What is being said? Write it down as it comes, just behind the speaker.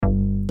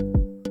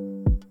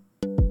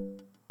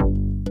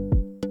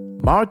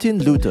Martin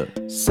Luther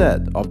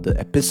said of the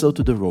Epistle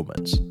to the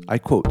Romans, I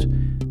quote,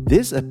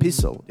 "This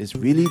epistle is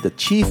really the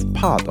chief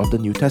part of the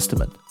New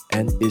Testament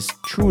and is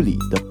truly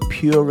the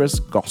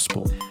purest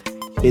gospel.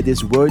 It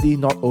is worthy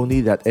not only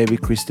that every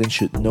Christian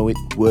should know it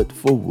word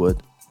for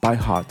word by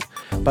heart,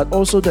 but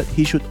also that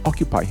he should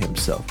occupy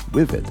himself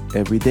with it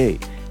every day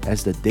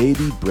as the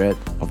daily bread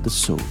of the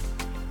soul.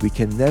 We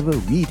can never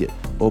read it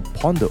or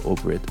ponder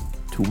over it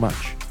too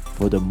much,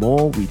 for the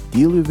more we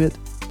deal with it,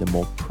 the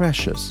more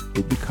precious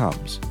it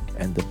becomes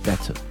and the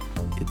better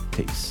it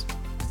tastes."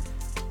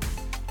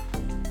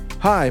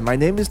 Hi, my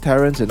name is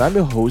Terence and I'm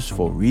your host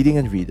for Reading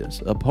and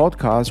Readers, a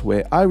podcast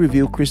where I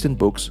review Christian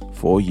books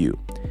for you.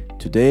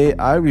 Today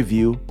I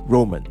review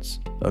Romans,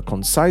 a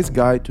concise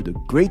guide to the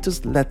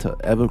greatest letter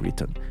ever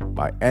written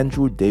by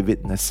Andrew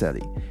David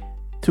Naselli.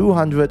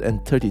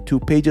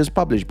 232 pages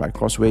published by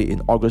Crossway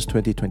in August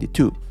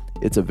 2022.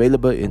 It's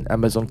available in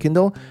Amazon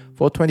Kindle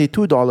for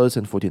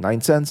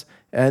 $22.49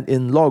 and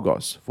in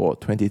Logos for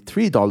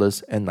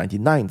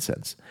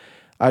 $23.99.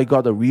 I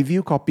got a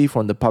review copy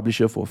from the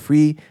publisher for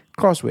free.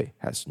 Crossway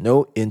has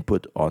no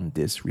input on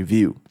this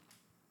review.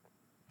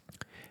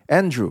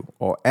 Andrew,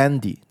 or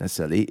Andy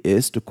Naselli,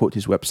 is, to quote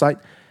his website,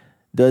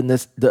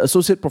 the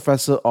Associate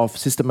Professor of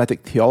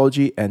Systematic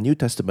Theology and New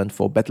Testament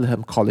for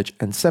Bethlehem College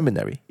and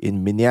Seminary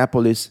in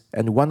Minneapolis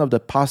and one of the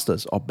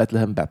pastors of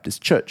Bethlehem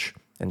Baptist Church.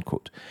 End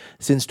quote.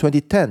 Since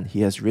 2010,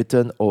 he has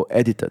written or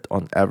edited,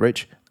 on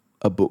average,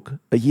 a book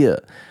a year.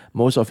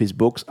 Most of his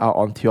books are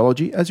on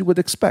theology, as you would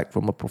expect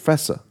from a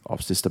professor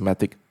of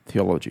systematic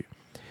theology,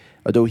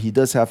 although he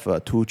does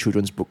have two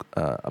children's books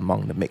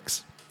among the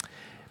mix.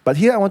 But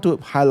here I want to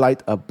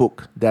highlight a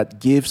book that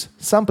gives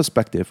some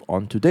perspective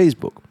on today's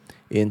book.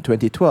 In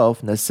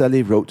 2012,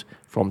 Naselli wrote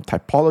From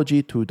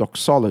Typology to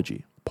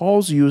Doxology,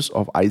 Paul's use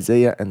of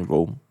Isaiah and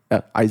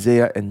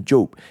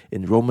Job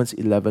in Romans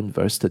 11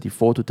 verse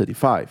 34 to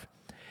 35.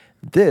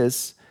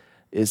 This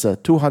is a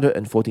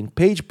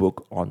 214-page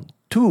book on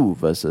two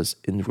verses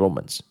in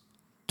Romans.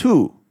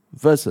 Two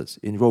verses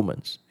in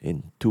Romans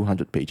in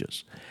 200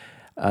 pages.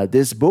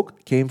 This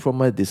book came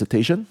from a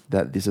dissertation.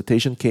 That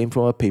dissertation came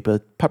from a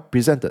paper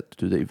presented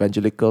to the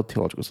Evangelical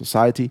Theological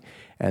Society,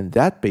 and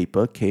that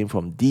paper came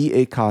from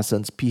D.A.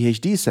 Carson's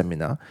PhD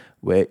seminar,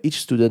 where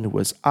each student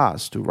was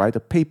asked to write a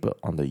paper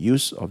on the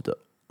use of the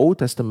Old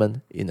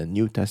Testament in a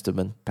New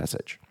Testament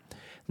passage.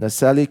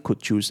 Naselli could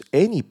choose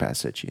any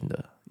passage in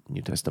the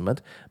New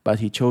Testament, but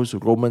he chose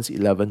Romans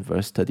 11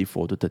 verse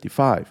 34 to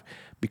 35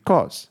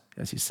 because,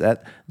 as he said,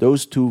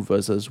 those two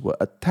verses were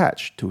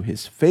attached to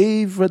his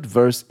favorite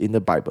verse in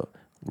the Bible,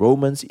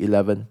 Romans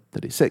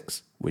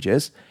 11:36, which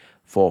is,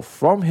 "For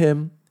from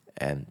him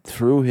and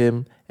through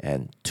him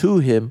and to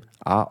him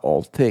are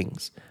all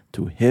things.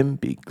 To him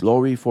be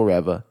glory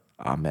forever.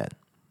 Amen."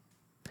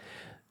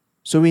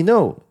 So we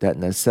know that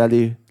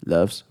Naselli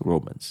loves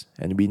Romans,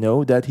 and we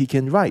know that he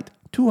can write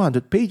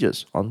 200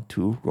 pages on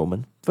two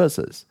Roman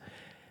verses.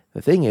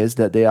 The thing is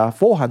that there are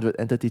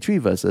 433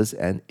 verses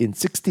and in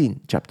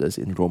 16 chapters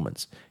in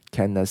Romans.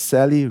 Can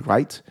Naselli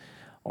write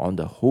on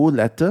the whole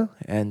letter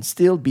and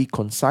still be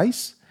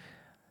concise?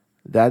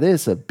 That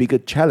is a bigger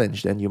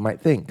challenge than you might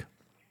think.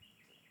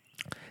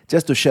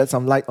 Just to shed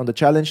some light on the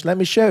challenge, let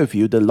me share with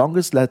you the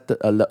longest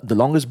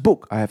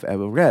book I have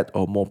ever read,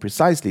 or more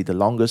precisely, the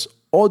longest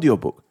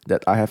audiobook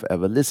that I have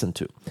ever listened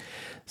to.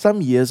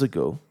 Some years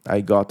ago,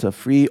 I got a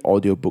free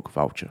audiobook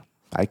voucher.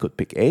 I could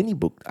pick any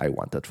book I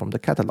wanted from the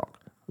catalog.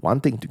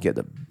 Wanting to get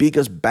the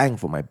biggest bang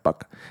for my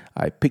buck,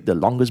 I picked the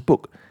longest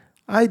book.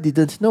 I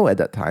didn't know at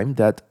that time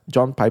that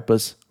John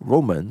Piper's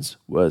Romans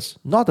was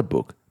not a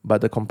book,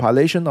 but a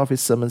compilation of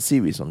his sermon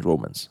series on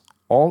Romans.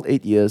 All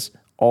 8 years,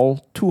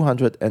 all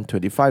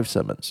 225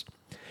 sermons.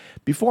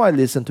 Before I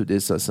listened to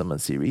this sermon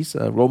series,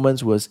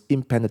 Romans was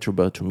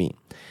impenetrable to me.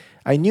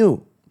 I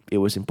knew it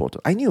was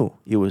important. I knew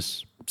it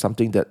was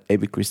something that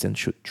every Christian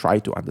should try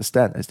to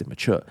understand as they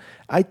mature.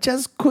 I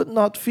just could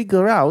not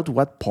figure out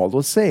what Paul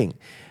was saying.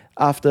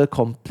 After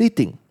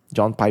completing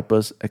John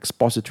Piper's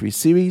expository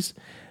series,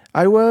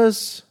 I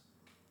was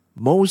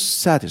most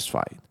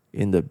satisfied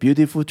in the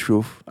beautiful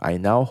truth I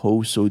now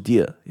hold so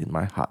dear in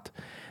my heart.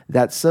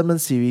 That sermon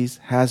series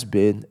has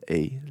been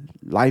a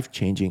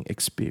life-changing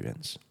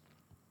experience.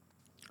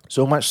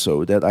 So much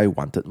so that I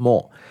wanted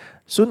more.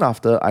 Soon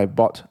after, I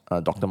bought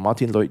Dr.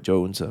 Martin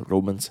Lloyd-Jones'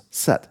 Romans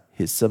set,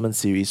 his sermon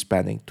series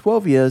spanning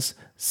 12 years,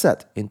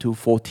 set into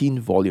 14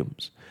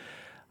 volumes.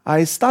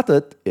 I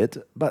started it,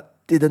 but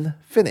didn't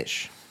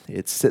finish.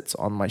 It sits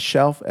on my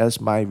shelf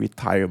as my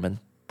retirement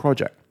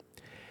project.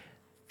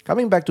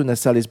 Coming back to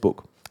Naselli's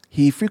book,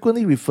 he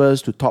frequently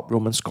refers to top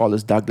Roman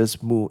scholars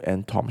Douglas Moo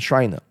and Tom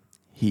Schreiner.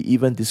 He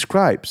even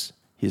describes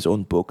his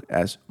own book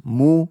as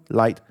Moo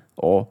Light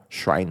or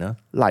Schreiner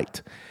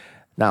Light.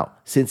 Now,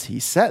 since he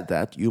said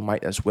that, you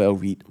might as well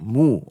read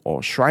Moo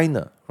or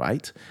Schreiner,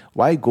 right?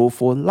 Why go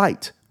for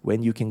light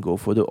when you can go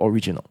for the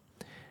original?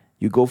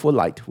 You go for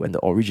light when the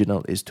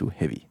original is too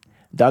heavy.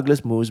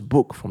 Douglas Moo's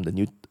book from the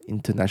New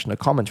International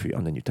Commentary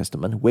on the New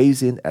Testament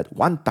weighs in at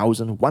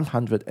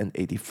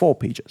 1,184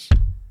 pages.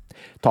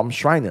 Tom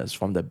Schreiner's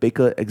from the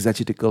Baker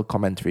Exegetical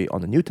Commentary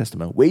on the New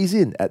Testament weighs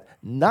in at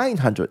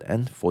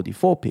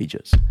 944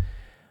 pages.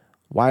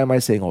 Why am I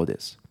saying all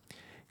this?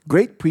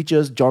 Great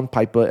preachers John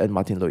Piper and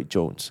Martin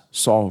Lloyd-Jones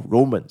saw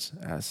Romans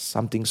as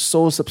something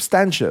so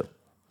substantial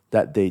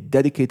that they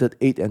dedicated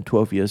 8 and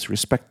 12 years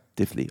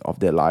respectively of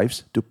their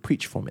lives to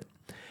preach from it.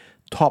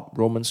 Top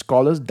Roman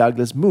scholars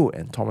Douglas Moo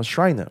and Thomas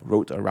Schreiner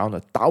wrote around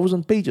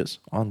 1,000 pages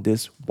on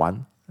this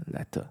one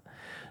letter.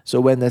 So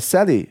when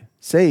Naselli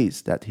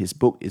says that his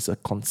book is a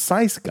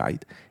concise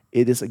guide,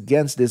 it is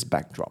against this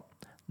backdrop.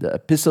 The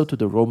Epistle to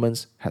the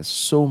Romans has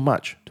so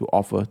much to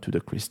offer to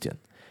the Christian.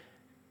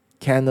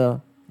 Can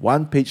a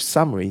one-page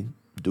summary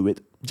do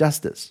it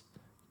justice?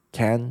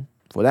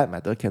 For that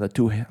matter, can a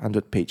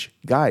 200-page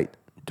guide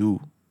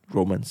do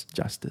Romans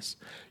justice?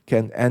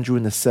 Can Andrew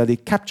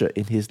Naselli capture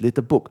in his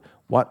little book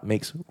what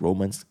makes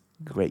Romans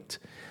great?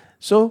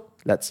 So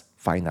let's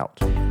find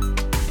out.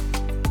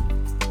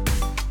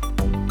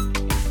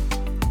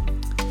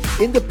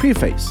 In the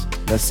preface,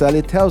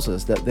 Naselli tells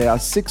us that there are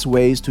 6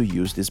 ways to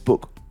use this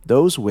book.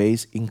 Those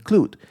ways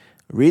include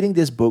reading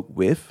this book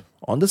with,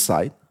 on the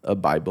side, a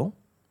Bible,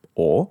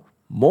 or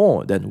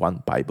more than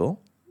one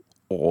Bible,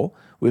 or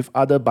with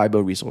other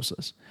Bible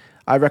resources.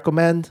 I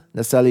recommend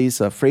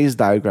Naselli's phrase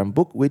diagram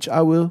book, which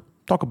I will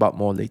talk about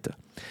more later.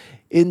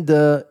 In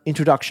the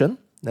introduction,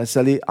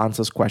 Naselli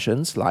answers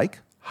questions like,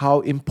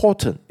 how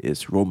important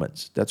is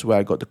Romans? That's where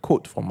I got the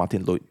quote from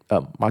Martin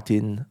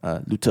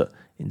Luther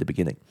in the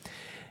beginning.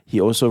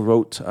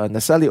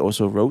 Naselli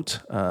also wrote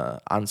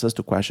answers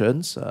to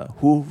questions,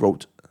 who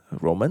wrote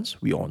Romans?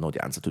 We all know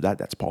the answer to that,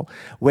 that's Paul.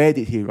 Where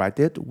did he write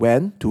it?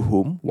 When? To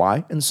whom?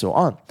 Why? And so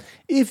on.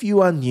 If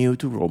you are new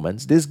to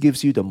Romans, this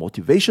gives you the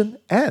motivation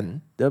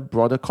and the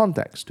broader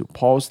context to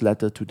Paul's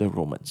letter to the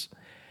Romans.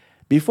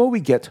 Before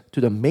we get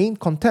to the main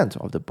content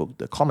of the book,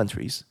 the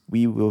commentaries,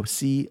 we will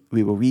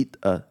read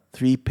a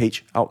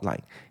 3-page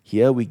outline.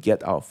 Here we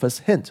get our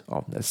first hint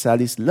of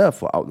Naselli's love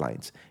for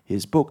outlines.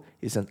 His book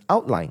is an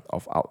outline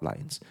of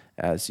outlines,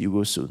 as you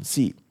will soon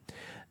see.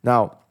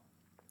 Now,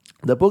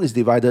 the book is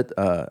divided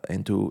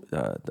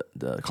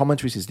the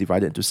commentaries is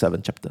divided into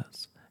 7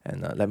 chapters.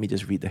 And let me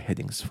just read the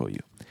headings for you.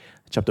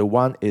 Chapter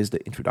 1 is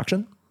the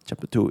introduction.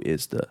 Chapter 2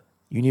 is the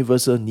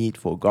universal need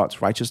for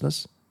God's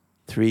righteousness.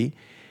 3,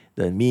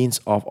 the means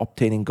of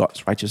obtaining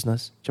God's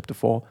righteousness. Chapter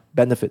 4,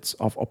 benefits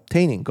of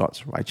obtaining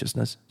God's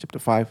righteousness. Chapter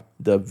 5,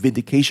 the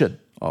vindication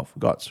of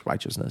God's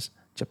righteousness.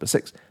 Chapter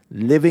 6,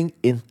 living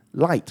in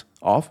light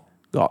of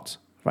God's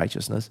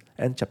righteousness.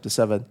 And chapter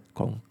 7,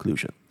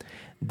 conclusion.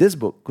 This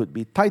book could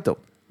be titled,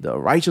 The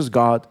Righteous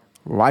God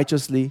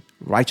Righteously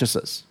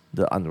Righteouses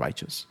the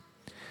Unrighteous.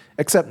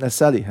 Except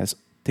Naselli has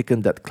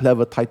taken that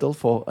clever title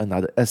for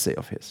another essay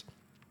of his.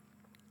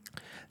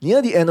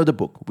 Near the end of the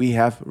book, we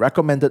have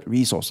recommended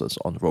resources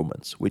on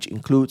Romans, which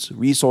includes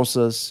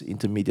resources,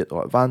 intermediate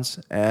or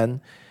advanced,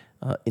 and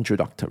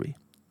introductory.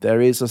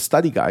 There is a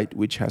study guide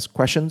which has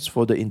questions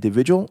for the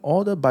individual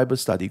or the Bible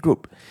study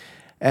group.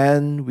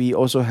 And we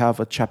also have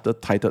a chapter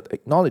titled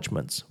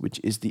Acknowledgements, which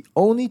is the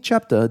only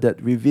chapter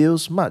that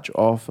reveals much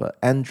of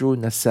Andrew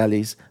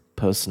Naselli's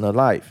personal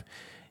life.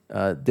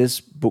 This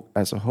book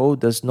as a whole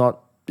is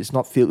not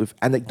filled with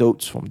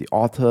anecdotes from the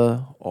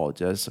author or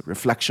just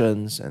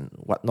reflections and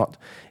whatnot.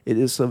 It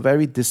is a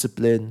very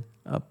disciplined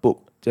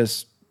book,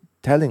 just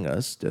telling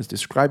us, just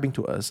describing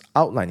to us,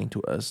 outlining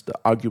to us the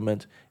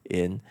argument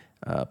in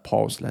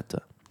Paul's letter.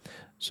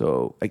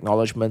 So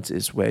Acknowledgements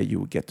is where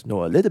you get to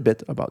know a little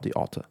bit about the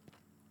author.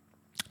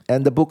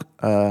 And the book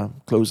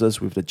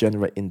closes with the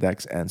general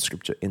index and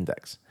scripture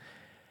index.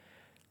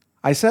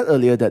 I said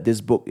earlier that this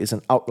book is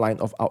an outline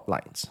of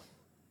outlines.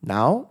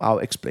 Now I'll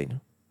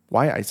explain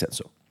why I said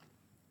so.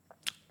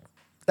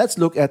 Let's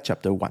look at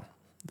chapter 1.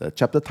 The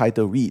chapter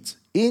title reads,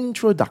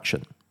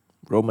 Introduction,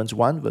 Romans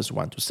 1, verse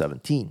 1 to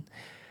 17.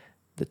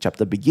 The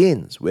chapter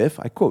begins with,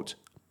 I quote,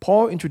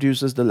 Paul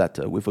introduces the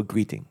letter with a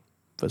greeting,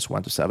 verse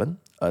 1 to 7,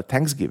 a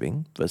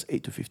thanksgiving, verse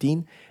 8 to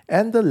 15,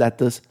 and the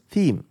letter's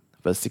theme,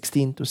 verse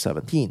 16 to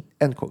 17,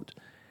 end quote.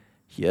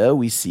 Here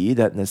we see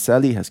that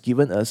Naselli has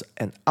given us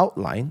an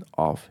outline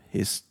of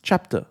his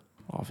chapter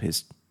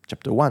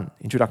 1,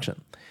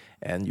 introduction.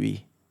 And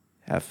we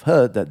have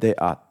heard that there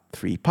are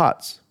 3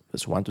 parts,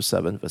 verse 1 to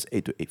 7, verse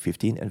 8 to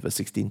 15, and verse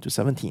 16 to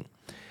 17.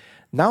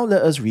 Now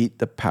let us read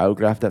the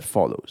paragraph that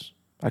follows.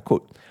 I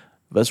quote,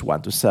 verse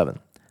 1 to 7.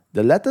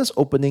 The letter's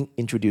opening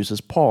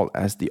introduces Paul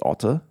as the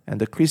author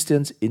and the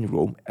Christians in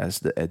Rome as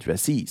the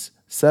addressees.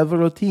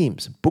 Several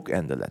themes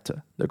bookend the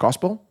letter: the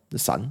gospel, the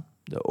Son,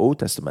 the Old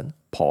Testament,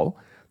 Paul,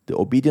 the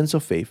obedience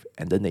of faith,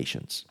 and the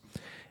nations.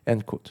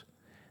 End quote.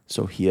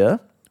 So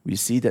here we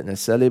see that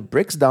Naselli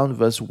breaks down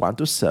verse 1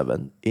 to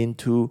 7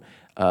 into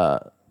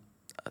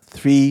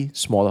 3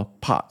 smaller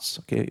parts,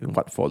 okay, in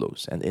what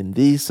follows. And in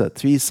these 3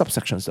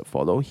 subsections that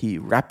follow, he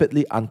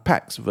rapidly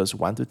unpacks verse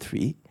 1 to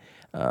 3,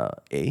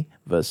 A,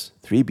 verse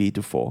 3b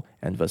to 4,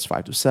 and verse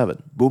 5 to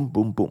 7. Boom,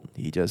 boom, boom.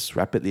 He just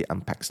rapidly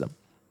unpacks them.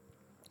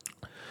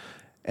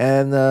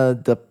 And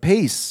the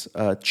pace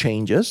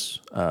changes,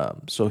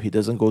 so he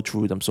doesn't go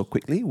through them so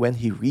quickly when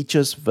he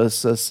reaches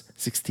verses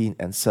 16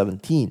 and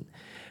 17.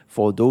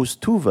 For those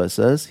two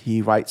verses,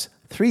 he writes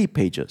 3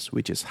 pages,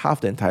 which is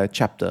half the entire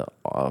chapter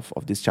of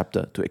this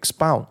chapter, to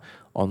expound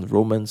on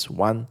Romans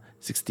 1,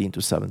 16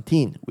 to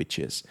 17, which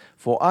is,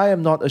 "For I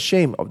am not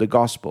ashamed of the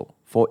gospel,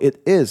 for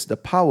it is the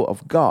power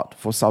of God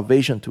for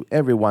salvation to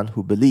everyone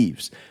who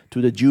believes,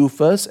 to the Jew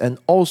first and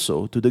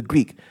also to the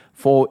Greek.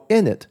 For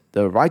in it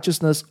the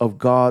righteousness of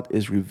God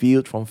is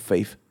revealed from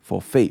faith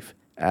for faith,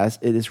 as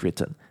it is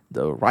written,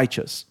 the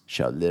righteous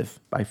shall live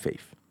by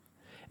faith."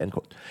 End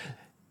quote.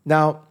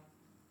 Now,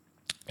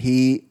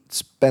 he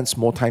spends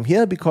more time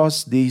here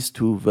because these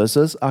 2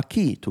 verses are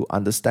key to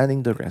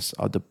understanding the rest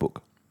of the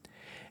book.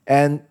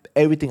 And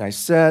everything I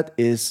said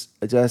is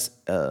just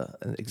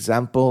an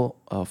example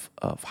of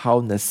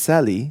how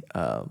Naselli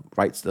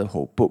writes the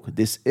whole book.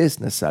 This is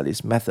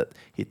Naselli's method.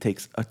 He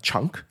takes a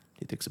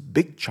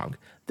big chunk,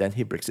 then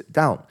he breaks it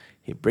down.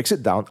 He breaks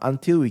it down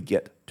until we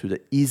get to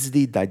the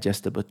easily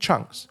digestible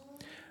chunks.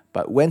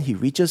 But when he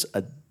reaches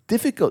a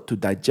difficult to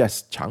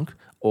digest chunk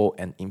or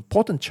an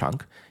important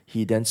chunk,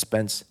 he then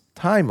spends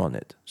time on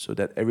it so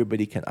that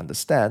everybody can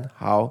understand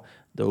how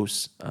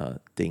those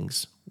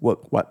things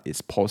work. What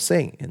is Paul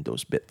saying in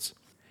those bits?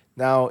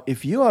 Now,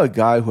 if you are a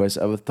guy who has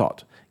ever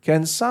thought,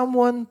 can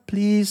someone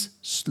please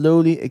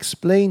slowly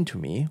explain to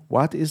me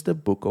what is the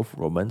book of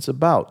Romans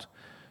about?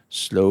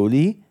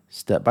 Slowly,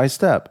 step by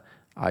step.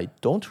 I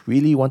don't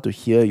really want to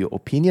hear your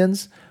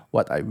opinions.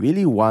 What I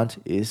really want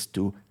is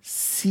to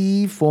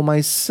see for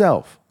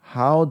myself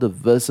how the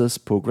verses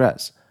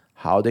progress,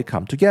 how they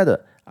come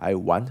together. I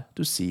want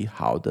to see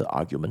how the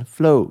argument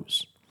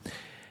flows.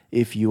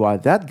 If you are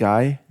that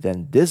guy,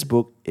 then this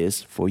book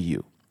is for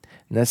you.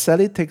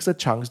 Naselli takes the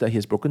chunks that he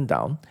has broken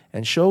down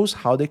and shows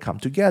how they come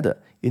together.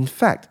 In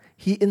fact,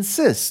 he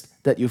insists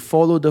that you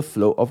follow the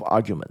flow of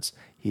arguments.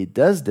 He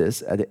does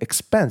this at the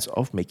expense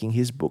of making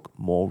his book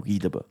more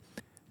readable.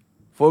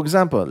 For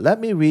example,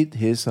 let me read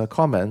his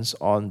comments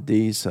on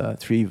these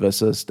 3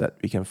 verses that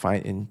we can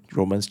find in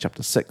Romans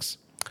chapter 6.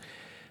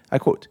 I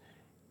quote,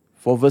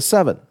 for verse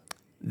 7,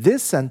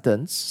 "This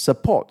sentence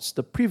supports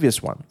the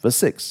previous one, verse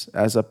 6,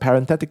 as a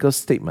parenthetical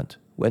statement.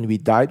 When we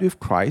died with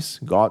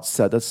Christ, God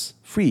set us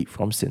free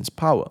from sin's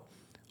power."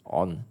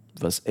 On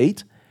verse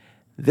 8,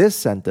 this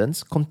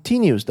sentence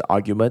continues the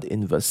argument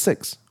in verse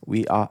 6.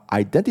 We are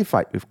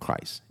identified with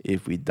Christ.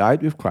 If we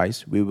died with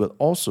Christ, we will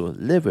also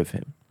live with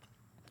him.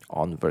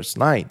 On verse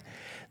 9,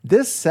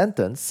 this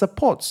sentence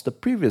supports the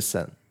previous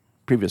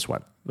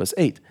one, verse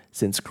 8.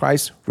 Since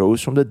Christ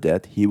rose from the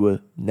dead, he will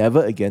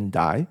never again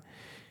die.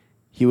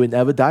 He will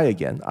never die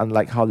again,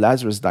 unlike how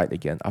Lazarus died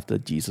again after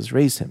Jesus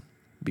raised him,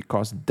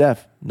 because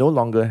death no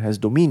longer has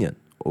dominion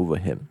over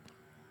him.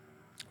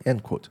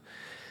 End quote.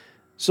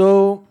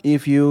 So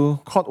if you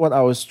caught what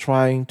I was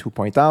trying to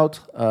point out,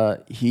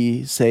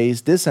 he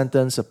says this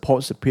sentence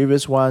supports the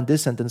previous one,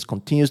 this sentence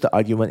continues the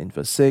argument in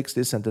verse 6,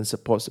 this sentence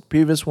supports the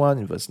previous one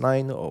in verse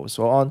 9, or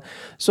so on.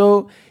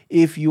 So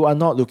if you are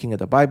not looking at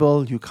the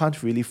Bible, you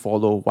can't really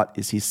follow what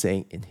is he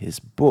saying in his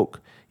book.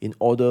 In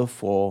order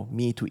for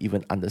me to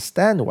even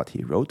understand what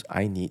he wrote,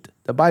 I need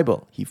the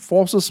Bible. He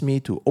forces me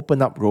to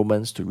open up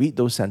Romans, to read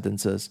those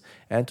sentences,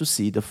 and to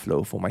see the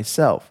flow for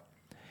myself.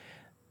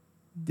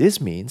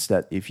 This means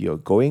that if you're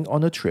going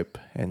on a trip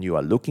and you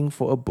are looking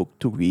for a book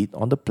to read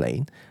on the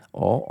plane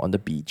or on the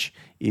beach,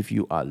 if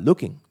you are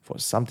looking for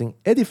something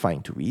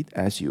edifying to read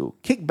as you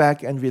kick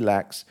back and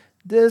relax,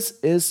 this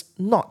is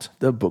not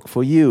the book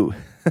for you.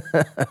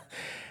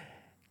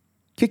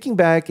 Kicking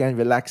back and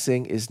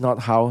relaxing is not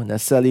how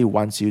Naselli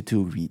wants you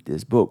to read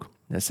this book.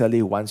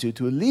 Naselli wants you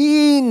to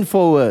lean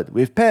forward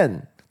with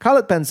pen,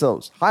 colored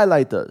pencils,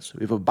 highlighters,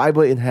 with a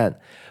Bible in hand.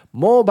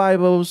 More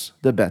Bibles,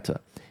 the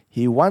better.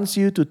 He wants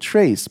you to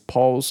trace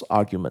Paul's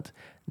argument.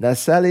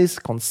 Naselli's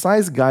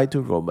concise guide to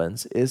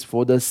Romans is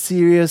for the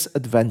serious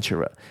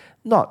adventurer,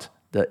 not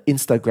the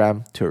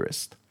Instagram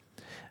tourist.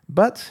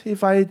 But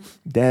if I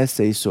dare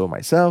say so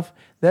myself,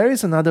 there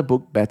is another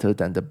book better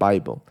than the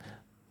Bible.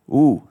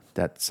 Ooh,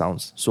 that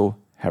sounds so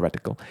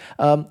heretical.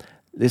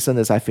 Listen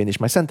as I finish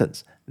my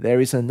sentence.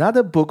 There is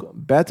another book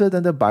better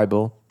than the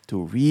Bible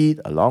to read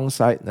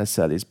alongside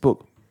Naselli's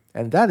book,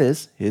 and that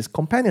is his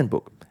companion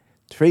book,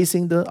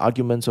 Tracing the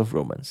Arguments of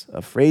Romans,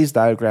 a phrase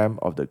diagram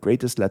of the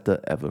greatest letter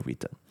ever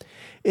written.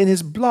 In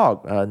his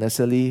blog,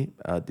 Naselli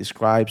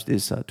describes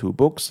these 2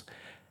 books.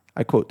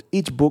 I quote,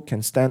 "Each book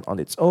can stand on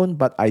its own,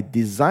 but I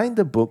designed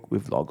the book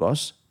with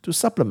Logos to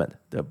supplement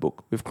the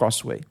book with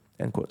Crossway."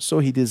 End quote. So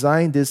he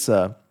designed this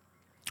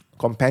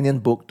companion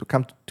book to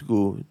come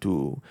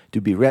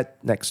to be read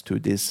next to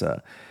this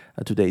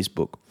today's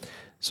book.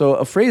 So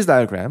a phrase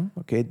diagram,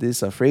 okay,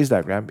 this phrase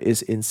diagram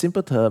is, in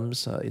simple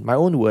terms, in my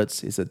own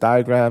words, is the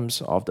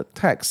diagrams of the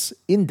text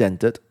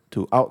indented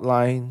to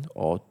outline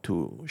or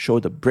to show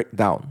the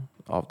breakdown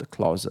of the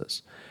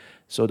clauses.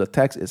 So the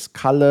text is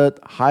colored,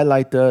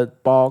 highlighted,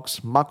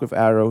 boxed, marked with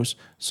arrows,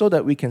 so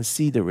that we can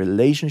see the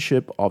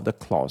relationship of the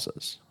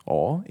clauses,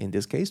 or in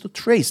this case, to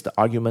trace the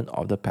argument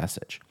of the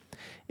passage.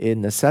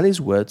 In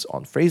Naselli's words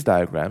on phrase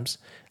diagrams,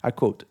 I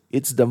quote,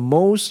 "It's the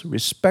most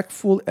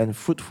respectful and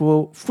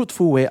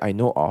fruitful way I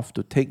know of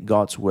to take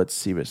God's word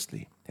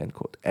seriously," end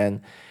quote. And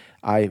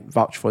I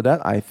vouch for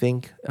that. I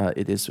think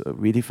it is a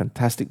really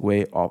fantastic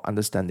way of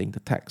understanding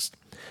the text.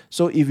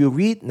 So if you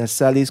read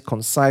Naselli's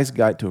concise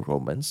guide to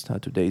Romans,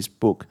 today's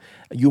book,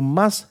 you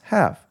must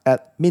have,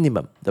 at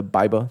minimum, the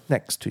Bible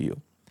next to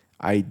you.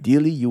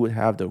 Ideally, you would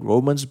have the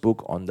Romans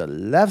book on the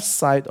left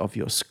side of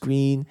your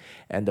screen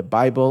and the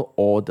Bible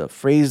or the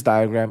phrase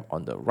diagram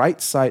on the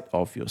right side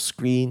of your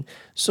screen,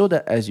 so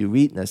that as you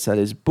read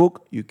Naselli's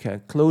book, you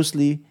can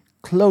closely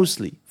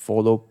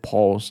follow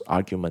Paul's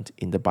argument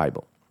in the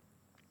Bible.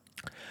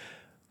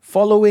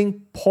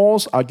 Following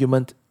Paul's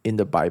argument in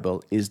the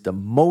Bible is the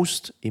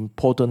most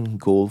important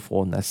goal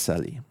for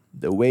Naselli.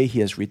 The way he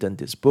has written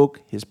this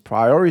book, his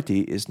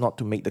priority is not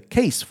to make the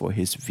case for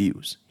his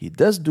views. He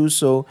does do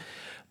so,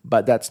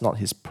 but that's not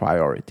his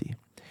priority.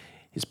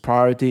 His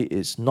priority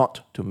is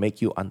not to make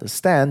you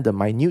understand the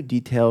minute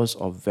details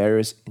of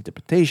various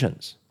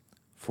interpretations.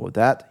 For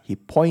that, he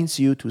points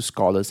you to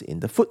scholars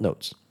in the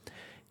footnotes.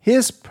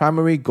 His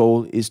primary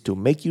goal is to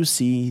make you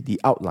see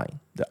the outline,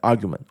 the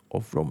argument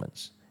of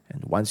Romans.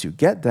 And once you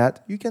get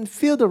that, you can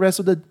fill the rest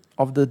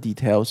of the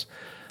details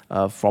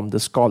from the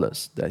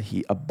scholars that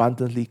he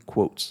abundantly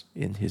quotes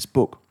in his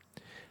book.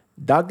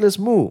 Douglas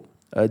Moo,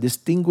 a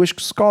distinguished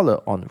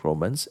scholar on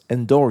Romans,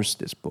 endorsed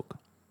this book.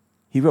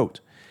 He wrote,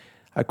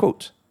 I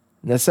quote,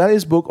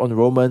 "Naselli's book on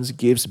Romans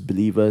gives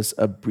believers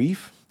a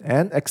brief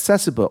and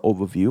accessible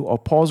overview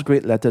of Paul's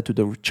great letter to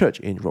the church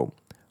in Rome.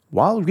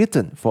 While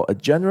written for a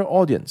general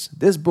audience,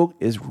 this book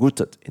is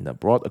rooted in a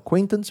broad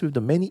acquaintance with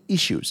the many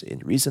issues in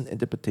recent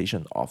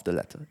interpretation of the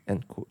letter."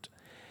 End quote.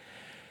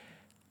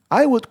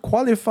 I would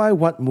qualify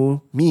what Moo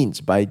means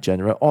by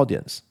general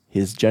audience.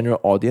 His general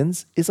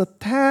audience is a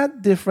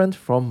tad different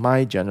from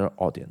my general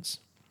audience.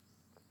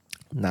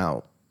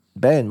 Now,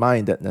 bear in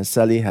mind that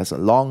Naselli has a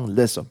long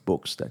list of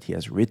books that he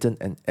has written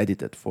and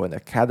edited for an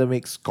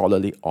academic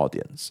scholarly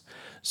audience.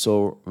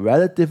 So,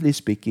 relatively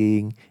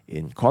speaking,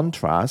 in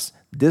contrast,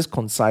 this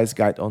concise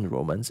guide on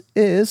Romans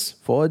is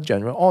for a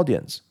general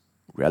audience.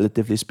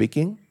 Relatively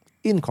speaking,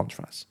 in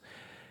contrast.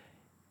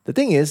 The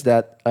thing is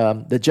that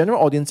the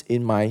general audience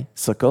in my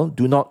circle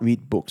do not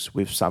read books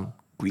with some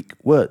Greek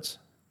words,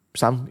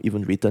 some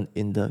even written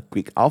in the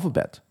Greek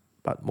alphabet,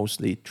 but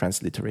mostly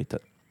transliterated.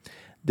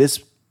 This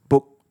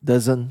book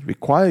doesn't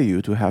require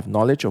you to have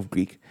knowledge of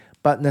Greek,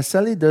 but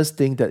Naselli does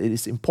think that it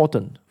is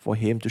important for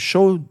him to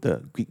show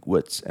the Greek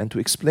words and to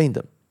explain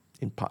them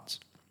in parts.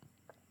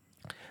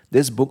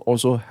 This book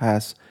also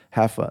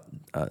have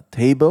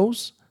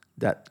tables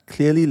that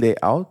clearly lay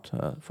out,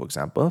 for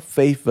example,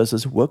 faith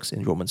versus works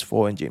in Romans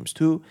 4 and James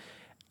 2,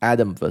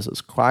 Adam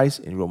versus Christ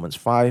in Romans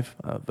 5,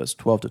 verse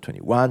 12 to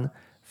 21,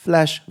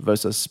 flesh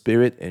versus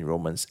spirit in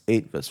Romans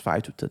 8, verse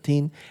 5 to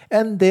 13,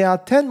 and there are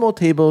 10 more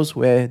tables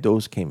where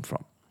those came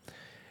from.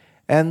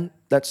 And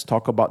let's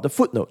talk about the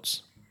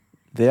footnotes.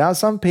 There are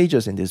some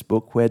pages in this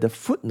book where the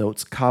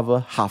footnotes cover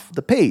half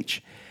the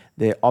page.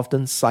 They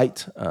often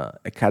cite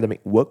academic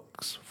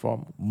works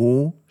from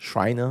Moo,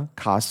 Schreiner,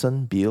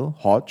 Carson, Beale,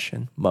 Hodge,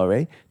 and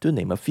Murray, to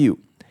name a few.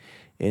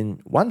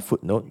 In one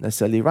footnote,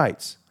 Naselli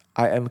writes,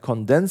 "I am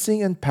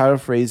condensing and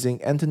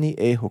paraphrasing Anthony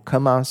A.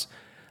 Hoekema's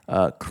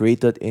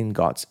Created in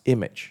God's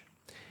Image."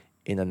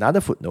 In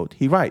another footnote,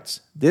 he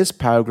writes, "This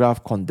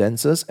paragraph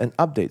condenses and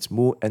updates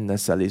Moo and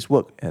Naselli's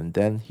work," and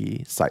then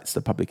he cites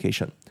the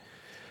publication.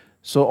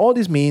 So all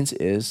this means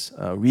is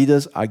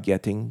readers are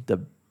getting the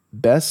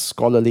best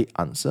scholarly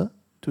answer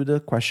to the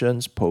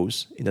questions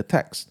posed in the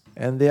text.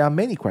 And there are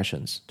many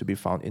questions to be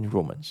found in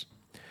Romans.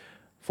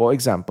 For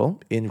example,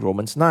 in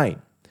Romans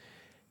 9,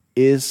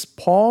 is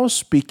Paul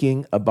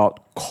speaking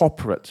about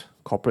corporate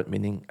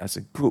meaning as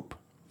a group?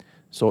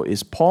 So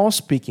is Paul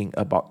speaking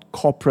about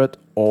corporate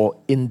or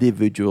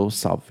individual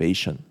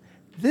salvation?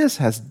 This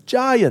has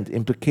giant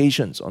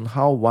implications on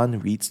how one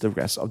reads the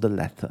rest of the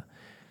letter.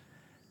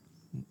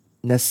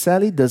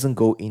 Naselli doesn't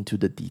go into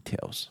the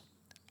details.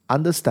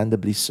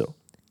 Understandably so.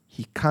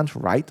 He can't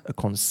write a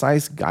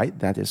concise guide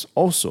that is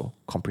also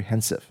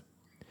comprehensive.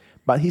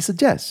 But he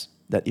suggests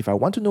that if I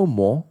want to know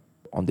more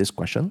on this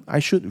question, I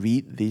should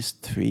read these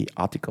 3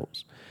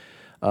 articles.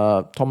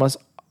 Thomas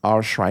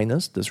R.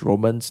 Schreiner's Does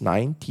Romans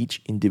 9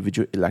 Teach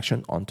Individual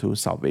Election onto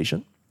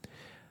Salvation?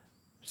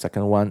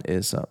 Second one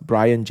is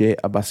Brian J.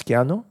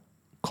 Abasciano,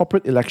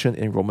 Corporate Election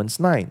in Romans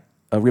 9,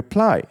 a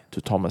reply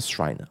to Thomas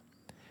Schreiner.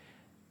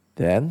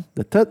 Then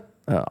the third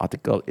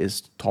article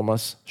is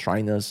Thomas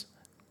Schreiner's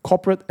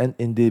Corporate and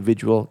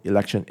Individual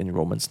Election in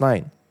Romans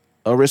 9,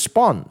 a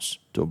response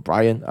to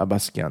Brian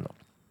Abasciano.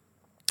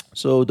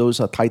 So those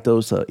are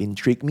titles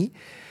intrigue me.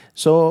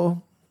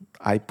 So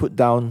I put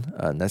down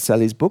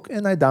Naselli's book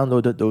and I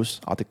downloaded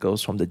those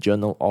articles from the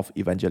Journal of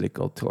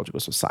Evangelical Theological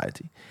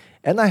Society.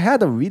 And I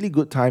had a really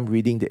good time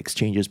reading the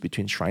exchanges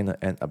between Schreiner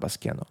and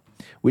Abasciano,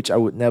 which I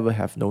would never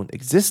have known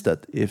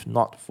existed if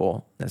not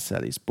for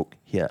Naselli's book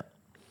here.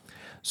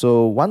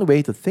 So one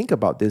way to think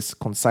about this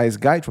concise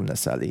guide from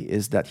Naselli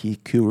is that he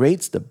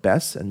curates the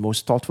best and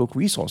most thoughtful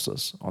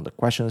resources on the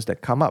questions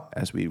that come up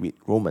as we read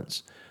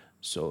Romans.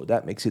 So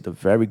that makes it a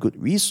very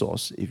good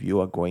resource if you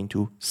are going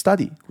to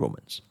study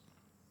Romans.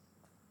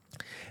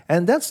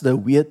 And that's the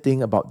weird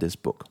thing about this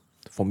book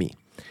for me.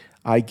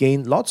 I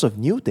gained lots of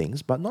new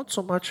things, but not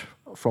so much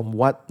from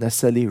what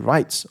Naselli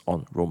writes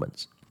on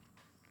Romans.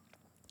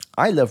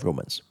 I love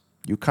Romans.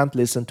 You can't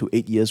listen to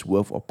 8 years'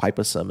 worth of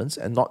Piper sermons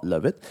and not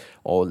love it,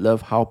 or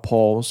love how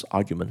Paul's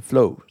argument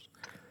flows.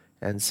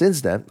 And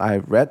since then,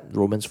 I've read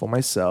Romans for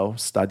myself,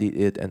 studied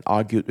it, and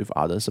argued with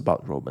others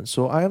about Romans,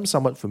 so I am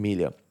somewhat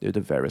familiar with the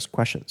various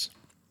questions.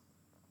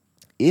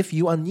 If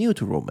you are new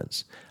to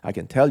Romans, I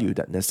can tell you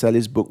that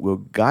Naselli's book will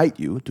guide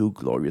you to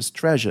glorious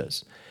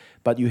treasures.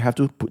 But you have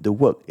to put the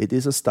work. It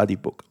is a study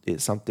book.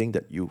 It's something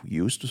that you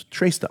use to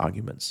trace the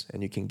arguments,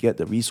 and you can get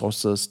the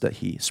resources that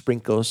he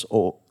sprinkles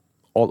all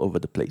over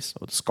the place,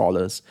 or the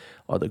scholars,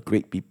 or the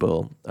great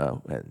people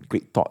and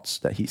great thoughts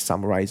that he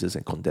summarizes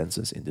and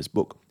condenses in this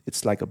book.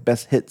 It's like a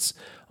best hits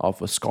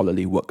of a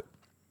scholarly work.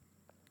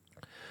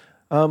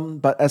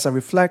 But as I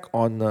reflect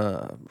on,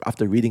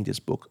 after reading this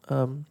book,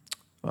 on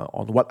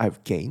what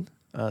I've gained,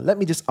 let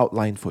me just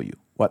outline for you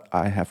what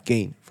I have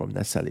gained from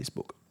Naselli's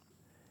book.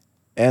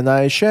 And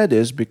I share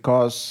this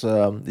because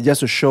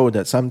just to show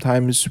that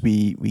sometimes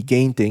we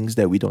gain things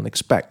that we don't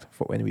expect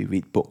for when we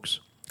read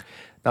books.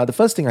 Now, the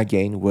first thing I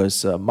gained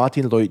was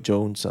Martin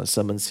Lloyd-Jones'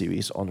 sermon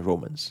series on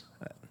Romans.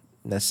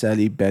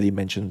 Naselli barely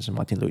mentions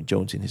Martin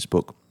Lloyd-Jones in his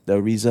book. The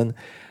reason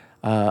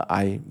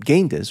I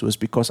gained this was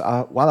because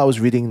while I was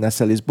reading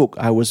Naselli's book,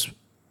 I was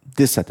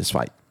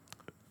dissatisfied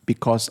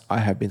because I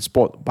have been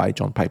spoiled by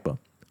John Piper.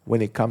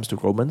 When it comes to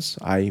Romans,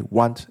 I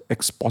want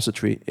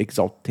expository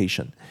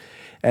exaltation.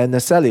 And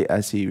Naselli,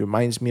 as he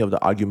reminds me of the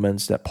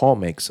arguments that Paul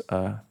makes,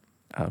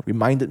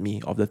 reminded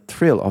me of the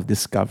thrill of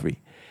discovery.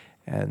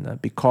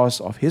 And because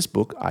of his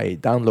book, I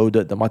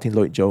downloaded the Martin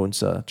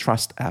Lloyd-Jones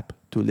Trust app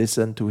to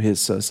listen to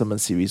his sermon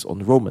series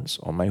on Romans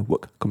on my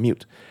work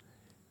commute.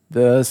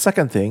 The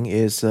second thing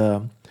is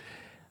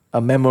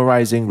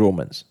memorizing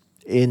Romans.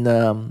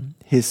 In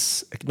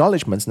his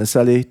acknowledgements,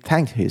 Naselli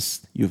thanked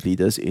his youth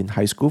leaders in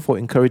high school for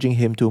encouraging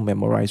him to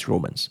memorize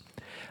Romans.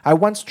 I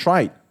once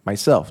tried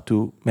myself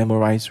to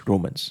memorize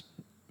Romans.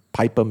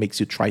 Piper makes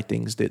you try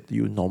things that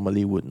you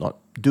normally would not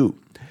do.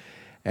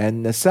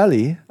 And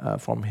Naselli,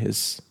 from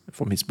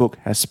his book,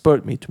 has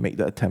spurred me to make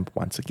the attempt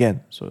once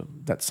again. So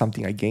that's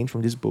something I gained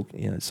from this book.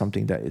 It's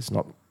something that is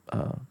not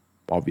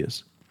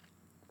obvious.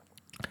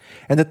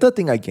 And the third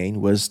thing I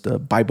gained was the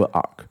Bible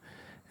Arc.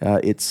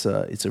 It's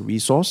a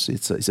resource.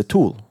 It's a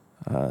tool.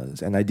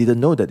 And I didn't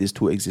know that this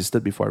tool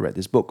existed before I read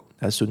this book.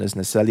 As soon as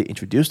Naselli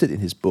introduced it in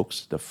his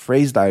books, the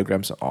phrase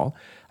diagrams and all,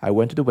 I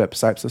went to the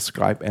website,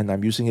 subscribed, and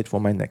I'm using it for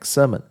my next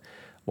sermon.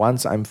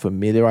 Once I'm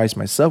familiarized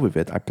myself with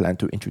it, I plan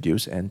to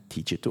introduce and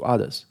teach it to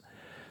others.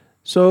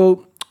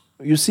 So,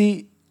 you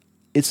see,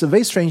 it's a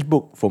very strange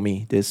book for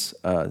me, this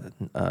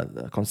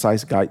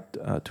concise guide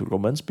to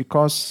Romans,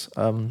 because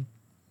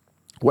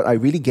what I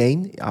really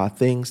gain are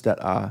things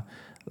that are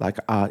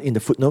in the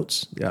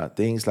footnotes. Yeah,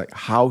 things like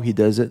how he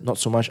does it, not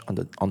so much on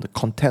the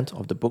content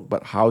of the book,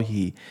 but how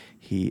he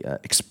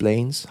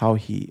explains, how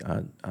he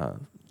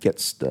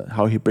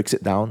how he breaks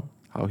it down,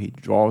 how he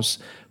draws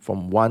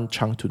from one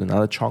chunk to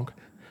another chunk.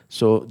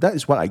 So that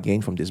is what I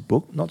gained from this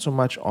book, not so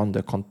much on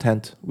the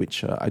content,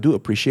 which I do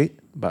appreciate,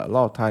 but a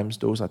lot of times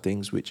those are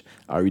things which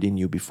I already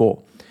knew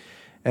before.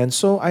 And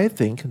so I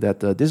think that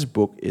this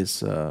book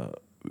is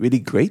really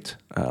great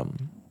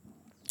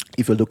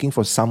if you're looking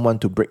for someone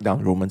to break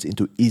down Romans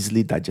into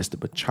easily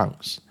digestible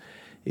chunks.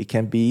 It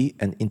can be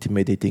an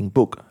intimidating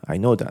book. I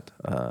know that.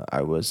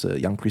 I was a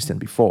young Christian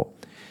before.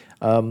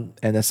 And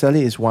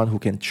Naselli is one who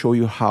can show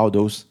you how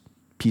those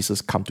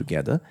pieces come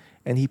together,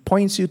 and he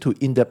points you to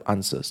in-depth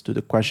answers to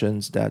the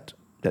questions that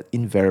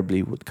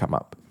invariably would come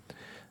up.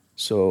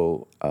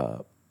 So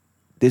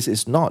this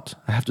is not,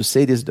 I have to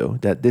say this though,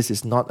 that this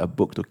is not a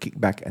book to kick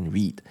back and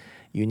read.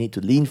 You need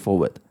to lean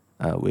forward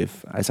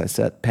with, as I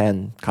said,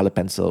 pen, color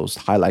pencils,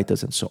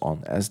 highlighters, and so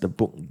on. As the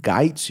book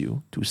guides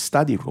you to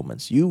study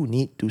Romans, you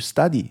need to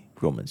study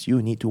Romans. You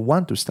need to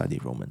want to study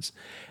Romans.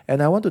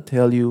 And I want to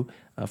tell you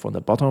from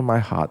the bottom of my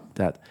heart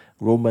that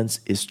Romans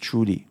is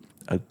truly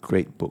a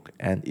great book.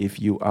 And if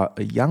you are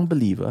a young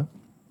believer,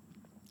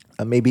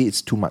 maybe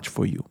it's too much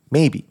for you.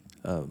 Maybe,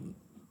 but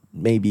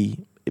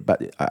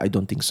I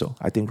don't think so.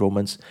 I think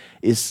Romans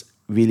is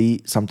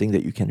really something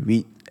that you can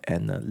read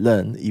and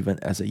learn even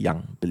as a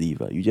young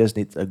believer. You just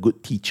need a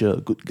good teacher,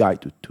 a good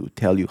guide to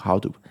tell you how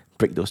to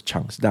break those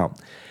chunks down.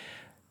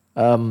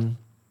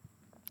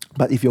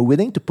 But if you're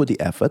willing to put the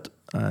effort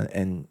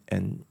and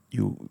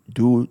you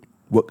do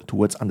work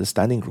towards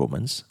understanding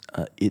Romans,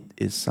 it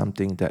is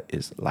something that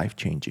is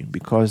life-changing,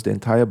 because the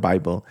entire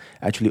Bible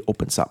actually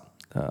opens up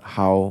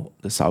how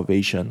the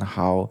salvation,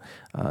 how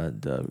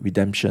the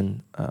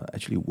redemption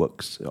actually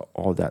works.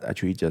 All that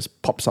actually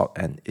just pops out,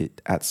 and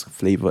it adds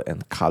flavor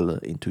and color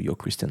into your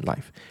Christian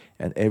life.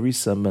 And every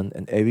sermon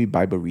and every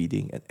Bible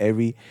reading and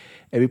every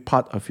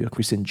part of your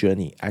Christian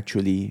journey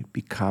actually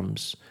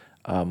becomes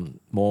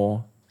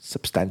more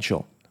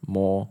substantial,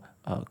 more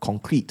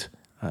concrete.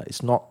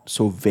 It's not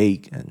so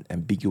vague and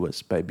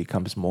ambiguous, but it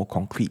becomes more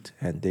concrete.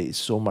 And there is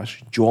so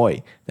much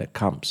joy that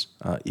comes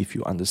if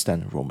you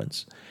understand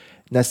Romans.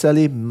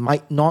 Necessarily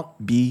might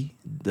not be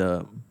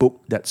the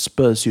book that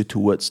spurs you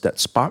towards that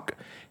spark.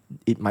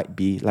 It might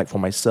be, like for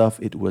myself,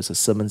 it was a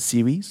sermon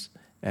series.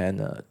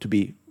 And to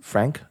be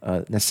frank,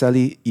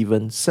 Necessarily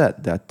even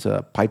said that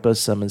Piper's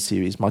sermon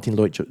series, Martin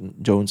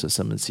Lloyd-Jones'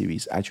 sermon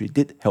series, actually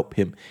did help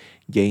him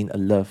gain a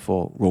love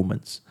for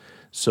Romans.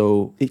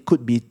 So it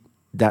could be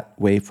that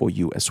way for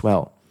you as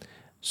well.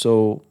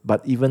 So,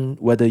 but even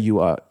whether you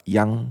are a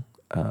young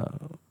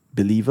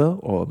believer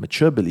or a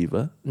mature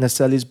believer,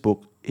 Necessarily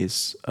book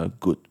is a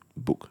good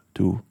book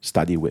to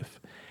study with.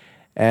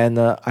 And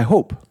I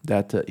hope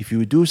that if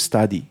you do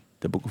study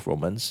the book of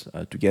Romans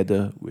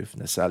together with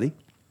Necessarily,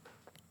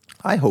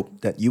 I hope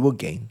that you will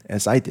gain,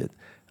 as I did,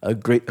 a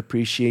great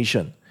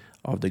appreciation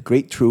of the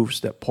great truths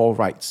that Paul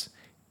writes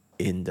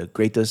in the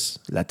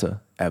greatest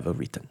letter ever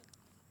written.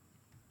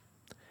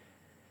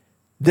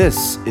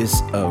 This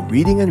is a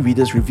Reading and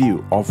Readers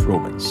Review of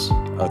Romans,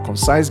 a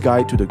concise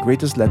guide to the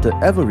greatest letter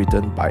ever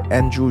written by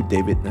Andrew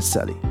David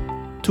Naselli.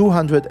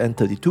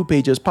 232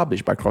 pages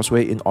published by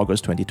Crossway in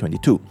August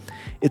 2022.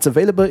 It's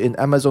available in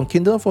Amazon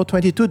Kindle for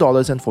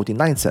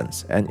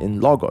 $22.49 and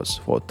in Logos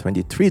for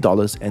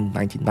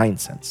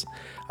 $23.99.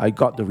 I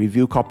got the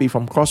review copy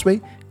from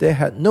Crossway. They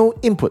had no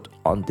input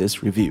on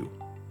this review.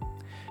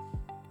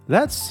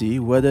 Let's see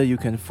whether you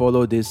can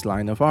follow this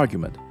line of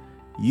argument.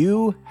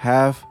 You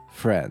have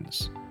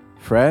friends.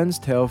 Friends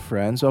tell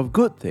friends of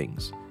good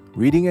things.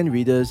 Reading and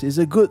Readers is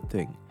a good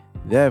thing.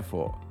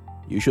 Therefore,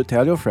 you should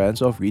tell your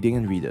friends of Reading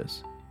and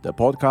Readers, the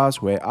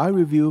podcast where I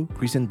review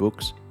Christian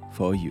books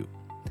for you.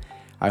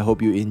 I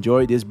hope you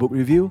enjoyed this book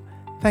review.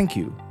 Thank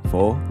you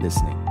for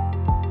listening.